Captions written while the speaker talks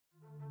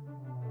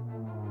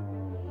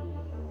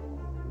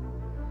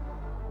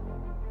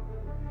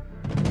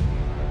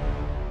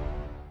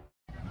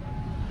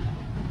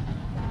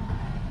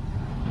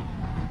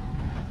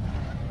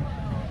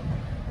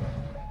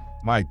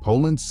Mike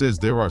Poland says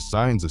there are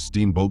signs a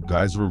Steamboat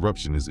Geyser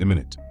eruption is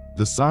imminent.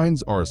 The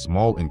signs are a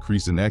small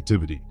increase in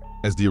activity.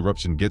 As the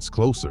eruption gets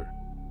closer,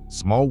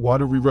 small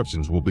water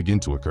eruptions will begin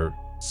to occur,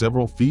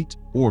 several feet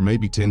or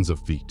maybe tens of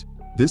feet.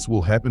 This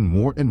will happen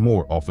more and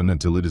more often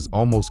until it is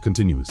almost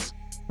continuous,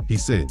 he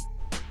said.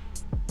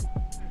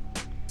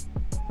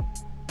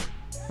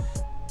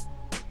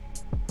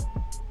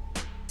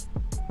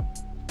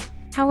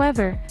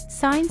 However,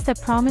 signs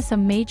that promise a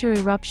major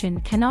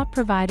eruption cannot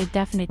provide a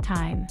definite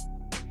time.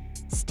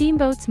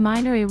 Steamboat's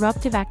minor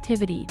eruptive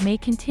activity may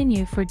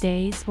continue for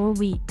days or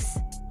weeks.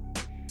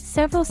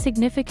 Several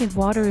significant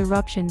water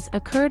eruptions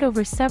occurred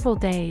over several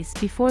days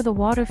before the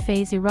water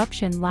phase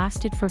eruption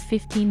lasted for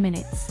 15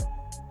 minutes.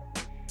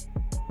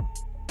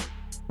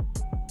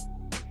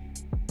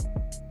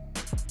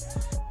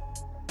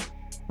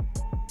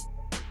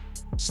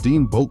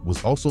 Steamboat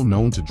was also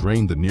known to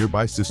drain the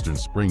nearby Cistern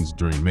Springs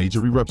during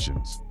major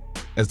eruptions,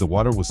 as the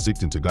water was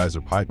sicked into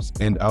geyser pipes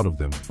and out of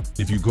them.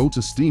 If you go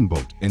to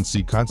Steamboat and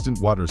see constant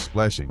water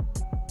splashing,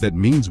 that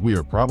means we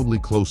are probably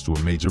close to a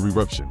major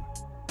eruption.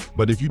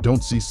 But if you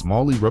don't see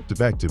small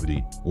eruptive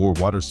activity or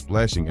water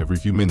splashing every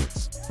few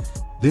minutes,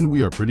 then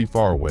we are pretty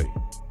far away.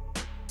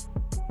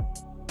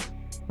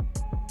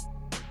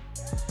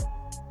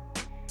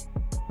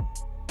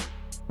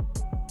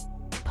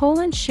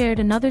 Poland shared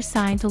another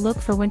sign to look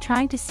for when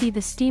trying to see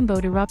the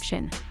steamboat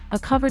eruption: a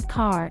covered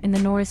car in the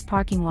Norris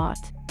parking lot.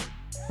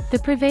 The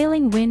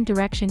prevailing wind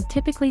direction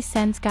typically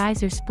sends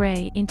geyser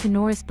spray into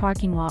Norris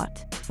parking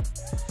lot.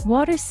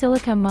 Water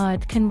silica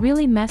mud can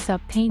really mess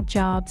up paint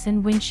jobs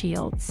and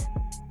windshields.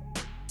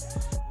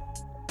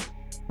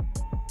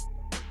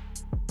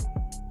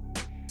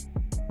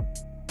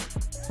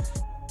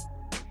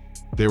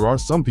 There are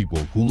some people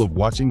who love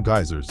watching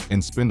geysers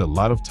and spend a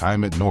lot of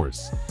time at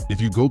Norris.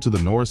 If you go to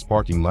the Norris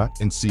parking lot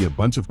and see a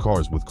bunch of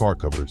cars with car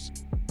covers,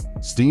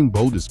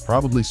 Steamboat is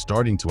probably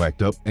starting to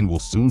act up and will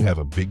soon have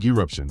a big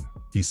eruption,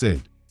 he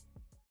said.